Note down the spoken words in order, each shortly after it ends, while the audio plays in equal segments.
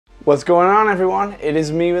What's going on, everyone? It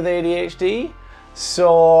is me with ADHD.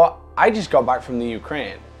 So I just got back from the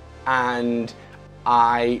Ukraine and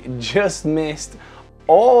I just missed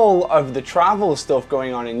all of the travel stuff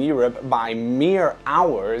going on in Europe by mere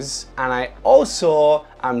hours, and I also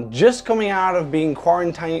am just coming out of being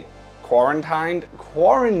quarantined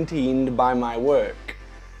by my work.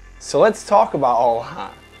 So let's talk about all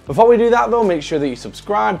that. Before we do that though, make sure that you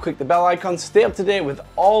subscribe, click the bell icon, stay up to date with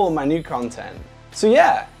all of my new content. So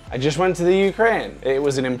yeah, I just went to the Ukraine. It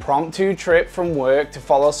was an impromptu trip from work to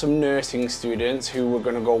follow some nursing students who were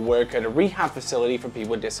going to go work at a rehab facility for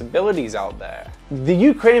people with disabilities out there. The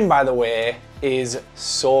Ukraine, by the way, is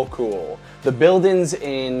so cool. The buildings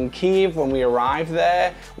in Kyiv when we arrived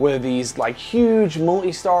there were these like huge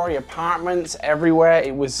multi-story apartments everywhere.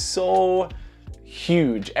 It was so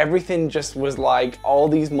huge. Everything just was like all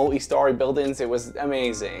these multi-story buildings. It was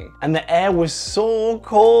amazing. And the air was so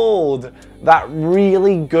cold. That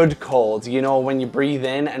really good cold, you know, when you breathe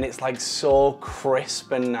in and it's like so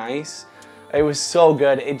crisp and nice. It was so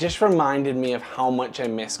good. It just reminded me of how much I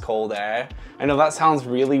miss cold air. I know that sounds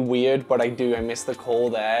really weird, but I do. I miss the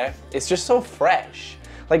cold air. It's just so fresh.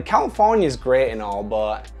 Like California's great and all,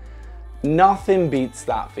 but nothing beats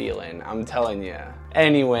that feeling, I'm telling you.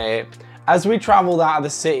 Anyway, as we traveled out of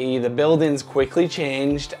the city, the buildings quickly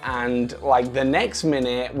changed, and like the next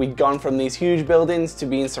minute, we'd gone from these huge buildings to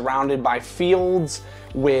being surrounded by fields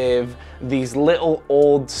with these little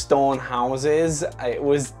old stone houses. It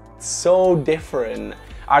was so different.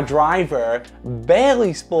 Our driver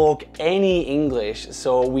barely spoke any English,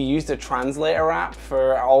 so we used a translator app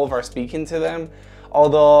for all of our speaking to them.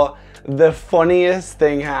 Although the funniest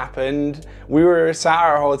thing happened. We were sat at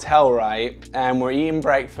our hotel, right? And we're eating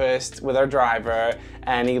breakfast with our driver,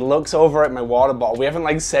 and he looks over at my water bottle. We haven't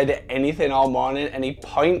like said anything all morning, and he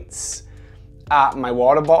points at my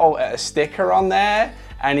water bottle at a sticker on there,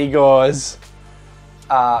 and he goes,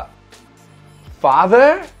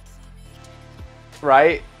 father?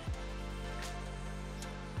 Right?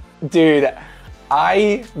 Dude,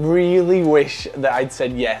 I really wish that I'd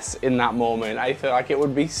said yes in that moment. I feel like it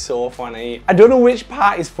would be so funny. I don't know which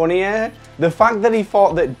part is funnier. The fact that he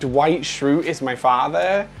thought that Dwight Schrute is my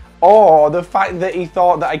father, or the fact that he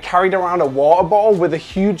thought that I carried around a water bottle with a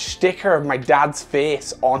huge sticker of my dad's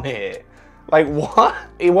face on it. Like, what?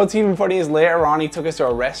 What's even funny is later on he took us to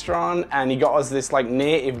a restaurant and he got us this like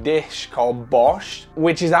native dish called borscht,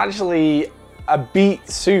 which is actually a beet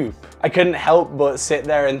soup. I couldn't help but sit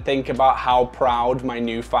there and think about how proud my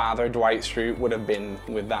new father, Dwight Schrute, would have been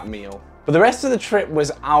with that meal. But the rest of the trip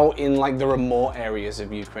was out in like the remote areas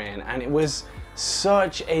of Ukraine, and it was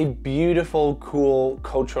such a beautiful, cool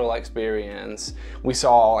cultural experience. We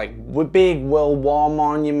saw like big World War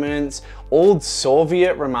monuments, old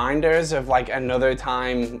Soviet reminders of like another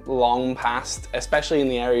time long past, especially in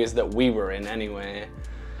the areas that we were in anyway.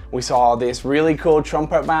 We saw this really cool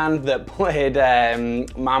trumpet band that played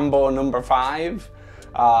Mambo No. 5.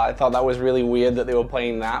 I thought that was really weird that they were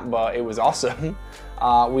playing that, but it was awesome.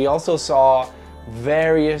 We also saw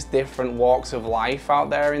various different walks of life out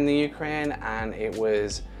there in the Ukraine, and it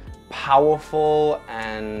was powerful,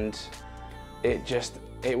 and that's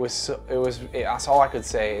all I could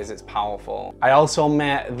say is it's powerful. I also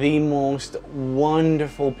met the most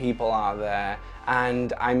wonderful people out there,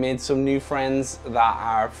 and I made some new friends that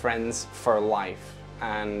are friends for life,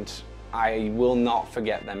 and I will not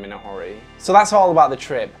forget them in a hurry. So that's all about the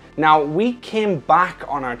trip. Now, we came back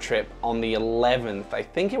on our trip on the 11th. I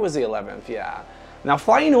think it was the 11th, yeah. Now,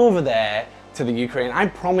 flying over there to the Ukraine, I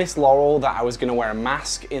promised Laurel that I was going to wear a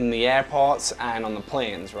mask in the airports and on the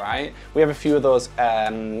planes, right? We have a few of those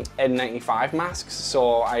N95 masks,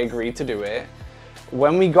 so I agreed to do it.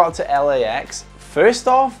 When we got to LAX, first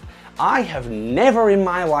off, I have never in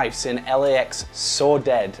my life seen LAX so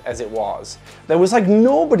dead as it was. There was like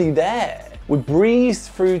nobody there. We breezed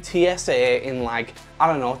through TSA in like, I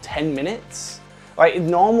don't know, 10 minutes. Like it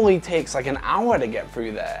normally takes like an hour to get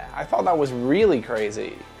through there. I thought that was really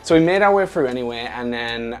crazy. So we made our way through anyway, and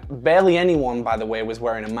then barely anyone, by the way, was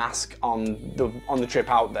wearing a mask on the trip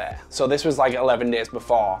out there. So this was like 11 days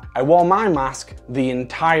before. I wore my mask the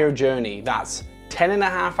entire journey. That's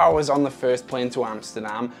 10.5 hours on the first plane to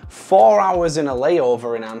Amsterdam, 4 hours in a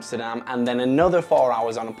layover in Amsterdam, and then another 4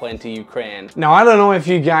 hours on a plane to Ukraine. Now, I don't know if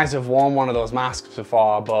you guys have worn one of those masks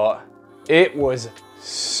before, but it was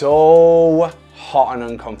so hot and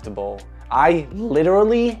uncomfortable. I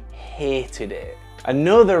literally hated it.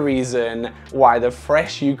 Another reason why the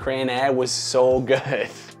fresh Ukraine air was so good.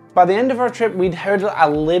 By the end of our trip, we'd heard a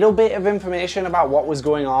little bit of information about what was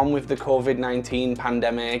going on with the COVID-19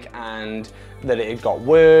 pandemic and that it had got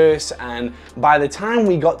worse, and by the time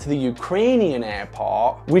we got to the Ukrainian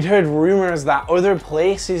airport, we'd heard rumors that other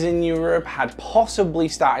places in Europe had possibly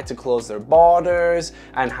started to close their borders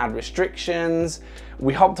and had restrictions.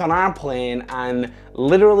 We hopped on our plane, and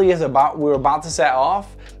literally as we were about to set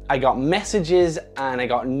off, I got messages and I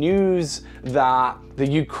got news that the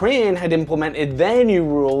Ukraine had implemented their new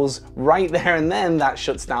rules right there and then that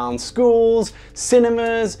shuts down schools,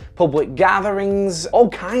 cinemas, public gatherings, all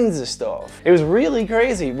kinds of stuff. It was really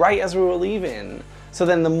crazy right as we were leaving. So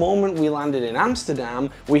then the moment we landed in Amsterdam,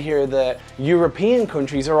 we hear that European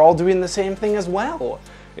countries are all doing the same thing as well.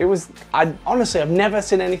 Honestly, I've never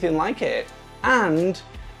seen anything like it. And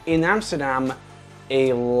in Amsterdam,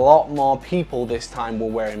 a lot more people this time were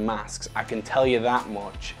wearing masks, I can tell you that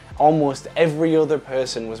much. Almost every other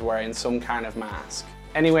person was wearing some kind of mask.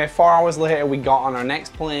 Anyway, 4 hours later we got on our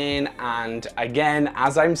next plane, and again,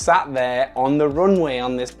 as I'm sat there on the runway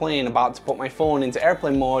on this plane about to put my phone into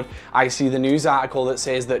airplane mode, I see the news article that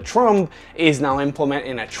says that Trump is now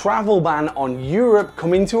implementing a travel ban on Europe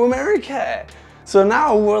coming to America. So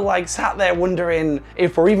now we're like sat there wondering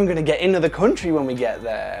if we're even gonna get into the country when we get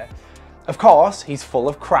there. Of course, he's full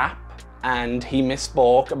of crap, and he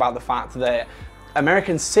misspoke about the fact that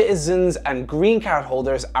American citizens and green card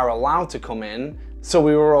holders are allowed to come in, so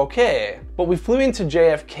we were okay. But we flew into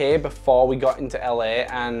JFK before we got into LA,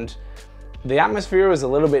 and the atmosphere was a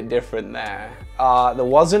little bit different there. There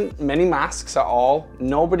wasn't many masks at all.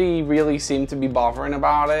 Nobody really seemed to be bothering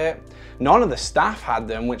about it. None of the staff had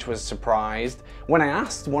them, which was surprised. When I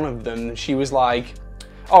asked one of them, she was like,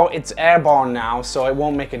 "Oh, it's airborne now, so it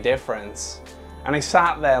won't make a difference." And I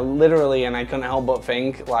sat there literally and I couldn't help but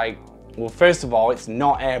think, like, well, first of all, it's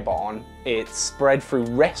not airborne. It's spread through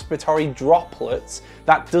respiratory droplets.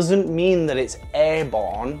 That doesn't mean that it's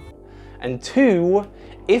airborne. And two,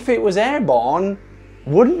 if it was airborne,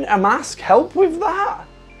 wouldn't a mask help with that?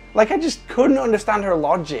 Like, I just couldn't understand her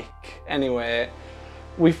logic. Anyway,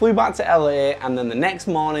 we flew back to LA, and then the next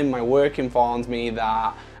morning my work informed me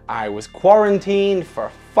that I was quarantined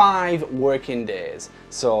for 5 working days.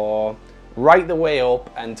 So right the way up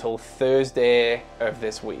until Thursday of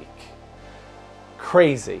this week.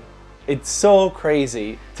 Crazy. It's so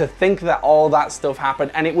crazy to think that all that stuff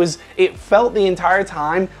happened, and it felt the entire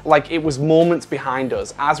time like it was moments behind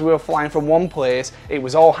us. As we were flying from one place, it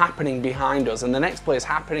was all happening behind us, and the next place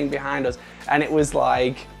happening behind us, and it was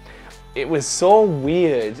like, it was so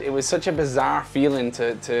weird. It was such a bizarre feeling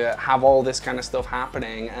to have all this kind of stuff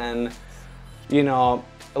happening. And you know,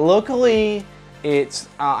 luckily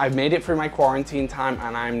I've made it through my quarantine time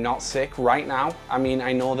and I'm not sick right now. I mean,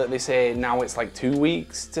 I know that they say now it's like 2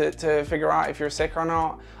 weeks to figure out if you're sick or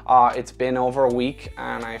not. It's been over a week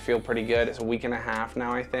and I feel pretty good. It's a week and a half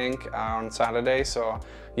now, I think, on Saturday. So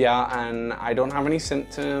yeah, and I don't have any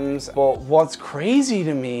symptoms. But what's crazy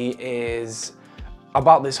to me is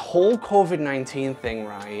about this whole COVID-19 thing,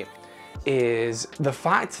 right, is the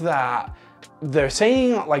fact that they're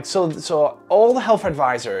saying, like, so all the health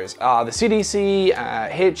advisors, the CDC,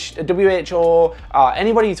 WHO,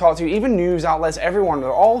 anybody you talk to, even news outlets, everyone,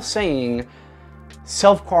 they're all saying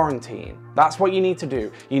self-quarantine. That's what you need to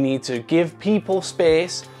do. You need to give people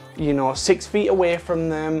space, you know, 6 feet away from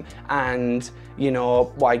them, and, you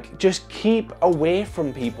know, like, just keep away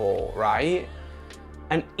from people, right?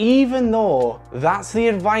 And even though that's the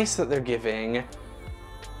advice that they're giving,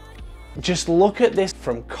 just look at this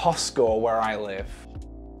from Costco where I live.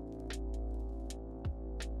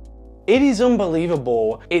 It is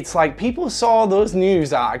unbelievable. It's like people saw those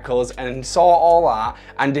news articles and saw all that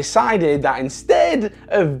and decided that instead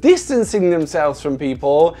of distancing themselves from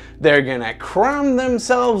people, they're gonna cram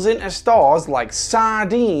themselves into stores like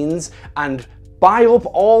sardines and buy up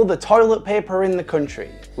all the toilet paper in the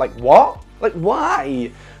country. Like, what? Like,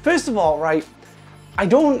 why? First of all, right, I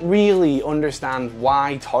don't really understand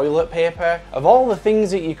why toilet paper, of all the things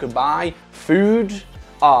that you could buy, food,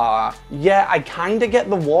 yeah, I kind of get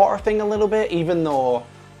the water thing a little bit, even though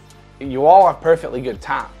you all have perfectly good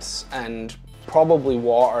taps and probably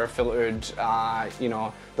water filtered, you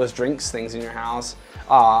know, those drinks things in your house.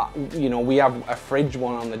 You know, we have a fridge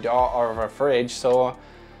one on the door of our fridge, so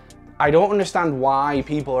I don't understand why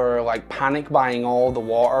people are like panic buying all the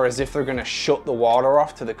water as if they're gonna shut the water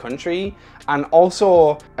off to the country. And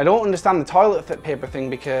also, I don't understand the toilet paper thing,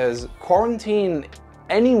 because quarantine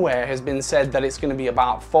anywhere has been said that it's gonna be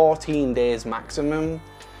about 14 days maximum.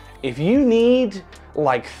 If you need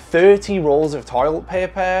like 30 rolls of toilet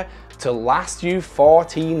paper to last you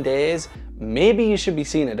 14 days, maybe you should be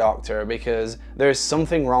seeing a doctor, because there's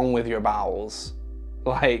something wrong with your bowels.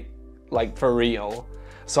 Like for real.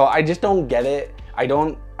 So I just don't get it. I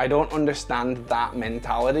don't I don't understand that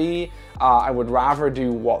mentality. I would rather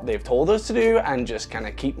do what they've told us to do and just kind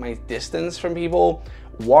of keep my distance from people,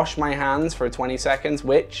 wash my hands for 20 seconds,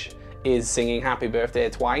 which is singing happy birthday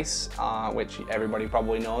twice, which everybody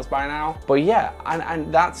probably knows by now. But yeah,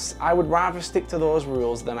 and I would rather stick to those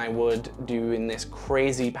rules than I would do in this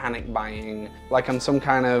crazy panic buying, like I'm some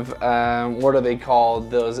kind of, what are they called?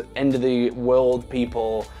 Those end of the world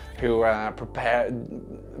people who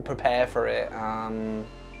prepare for it.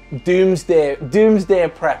 Doomsday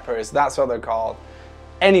preppers, that's what they're called.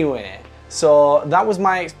 Anyway, so that was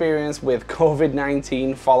my experience with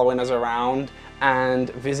COVID-19 following us around and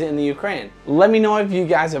visiting the Ukraine. Let me know if you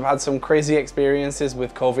guys have had some crazy experiences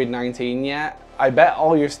with COVID-19 yet. I bet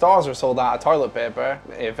all your stores are sold out of toilet paper,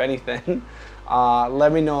 if anything.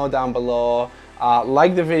 Let me know down below.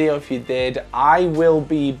 Like the video if you did. I will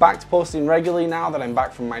be back to posting regularly now that I'm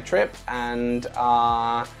back from my trip, and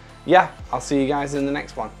yeah, I'll see you guys in the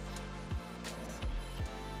next one.